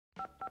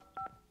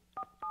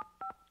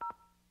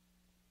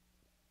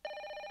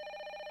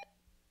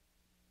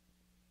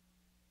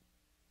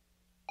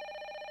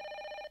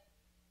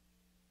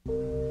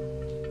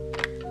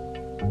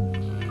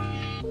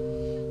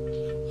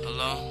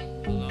Hello?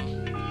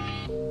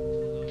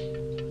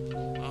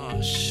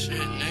 Oh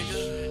shit,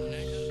 nigga.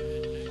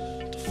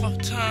 What the fuck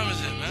time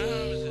is it,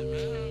 man?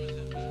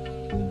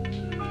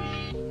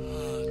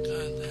 Oh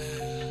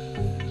goddamn.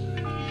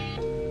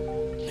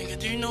 Nigga,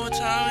 do you know what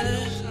time it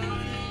is?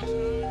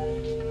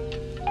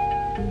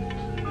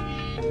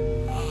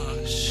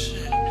 Oh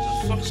shit, what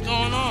the fuck's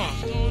going on?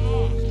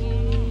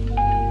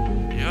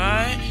 You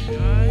alright?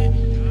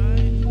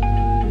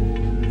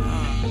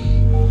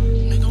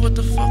 What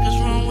the fuck is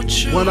wrong with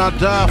you? When I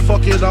die,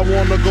 fuck it, I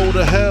wanna go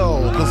to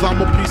hell. Cause I'm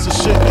a piece of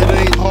shit, it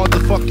ain't hard to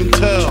fucking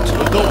tell.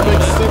 It don't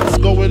make sense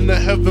going to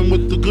heaven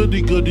with the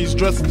goody goodies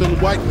dressed in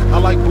white. I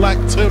like black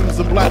Timbs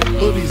and black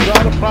hoodies.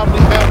 God'll probably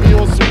have me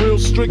on some real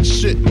strict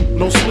shit.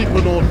 No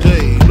sleeping all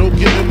day, no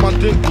getting my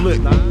dick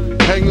licked.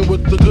 Hanging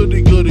with the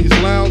goody goodies,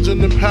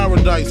 lounging in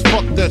paradise.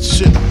 Fuck that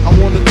shit, I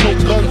wanna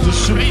tote guns and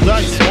shoot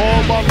dice.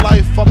 All my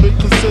life I've been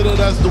considered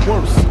as the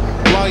worst.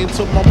 Lying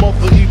to my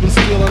mother, even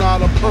stealing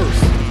out her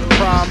purse.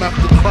 Crime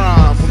after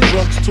crime, from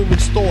drugs to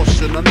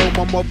extortion. I know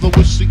my mother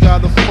wish she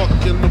got a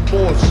fucking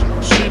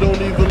abortion. She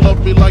don't even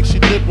love me like she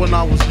did when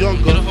I was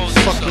younger.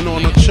 Sucking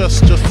on her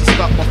chest just to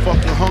stop my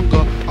fucking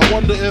hunger. I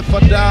wonder if I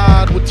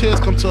died, would tears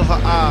come to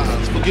her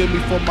eyes? Forgive me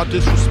for my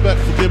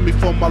disrespect, forgive me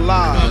for my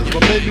lies. My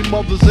baby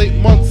mother's 8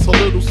 months, her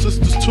little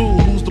sister's 2.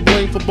 Who's to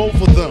blame for both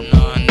of them?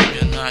 Nah,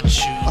 nigga, not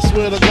you. I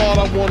swear to God,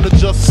 I wanna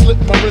just slip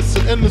my wrist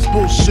and end this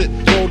bullshit.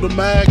 Throw the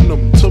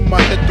magnum to my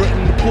head,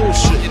 threaten the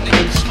bullshit,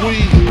 and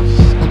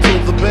squeeze until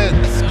the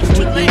bed's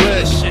completely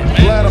red.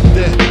 Glad I'm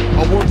dead,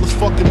 a worthless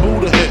fucking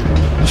Buddha head.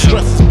 The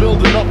stress is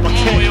building up, I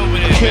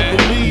can't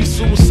believe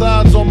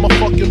suicide's on my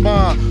fucking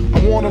mind. I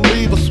wanna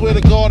leave, I swear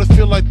to God, I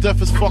feel like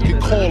death is fucking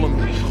calling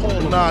me.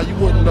 Nah, you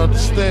wouldn't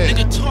understand.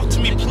 Nigga, talk to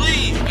me,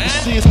 please, man.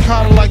 See, it's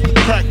kinda like the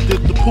crack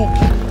did the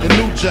Pookie and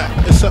New Jack.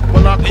 Except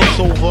when I cross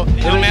over,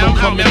 it ain't no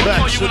coming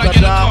back. Should I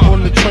die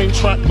on the train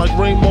track like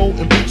Rainbow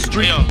and Beach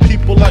Street?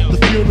 People at the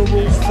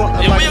funeral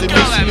frontin' like they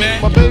miss me.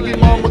 My baby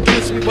mama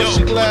kissed me, but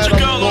she glad I'm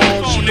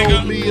gone. She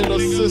know me and her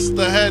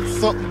sister had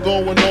something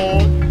going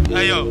on.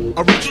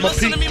 I reached my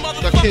peak,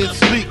 I can't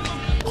speak.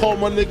 Call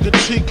my nigga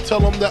cheek, tell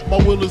him that my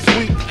will is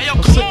weak.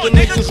 I'm sick of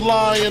niggas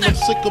lying, I'm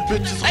sick of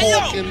bitches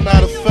hawking.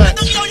 Matter of fact,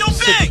 I'm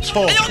sick of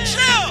talking.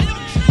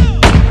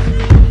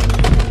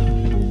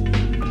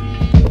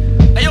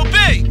 Ayo,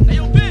 Big!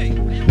 Ayo, Big!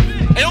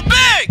 Ayo,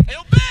 Big!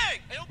 Ayo,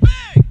 Big! Ayo,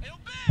 Big! Ayo,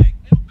 Big!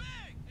 Ayo,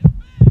 Big!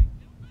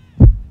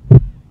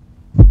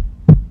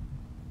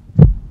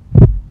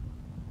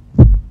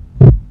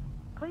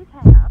 Please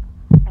hang up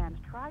and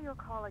try your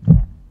call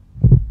again.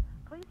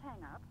 Please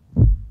hang up.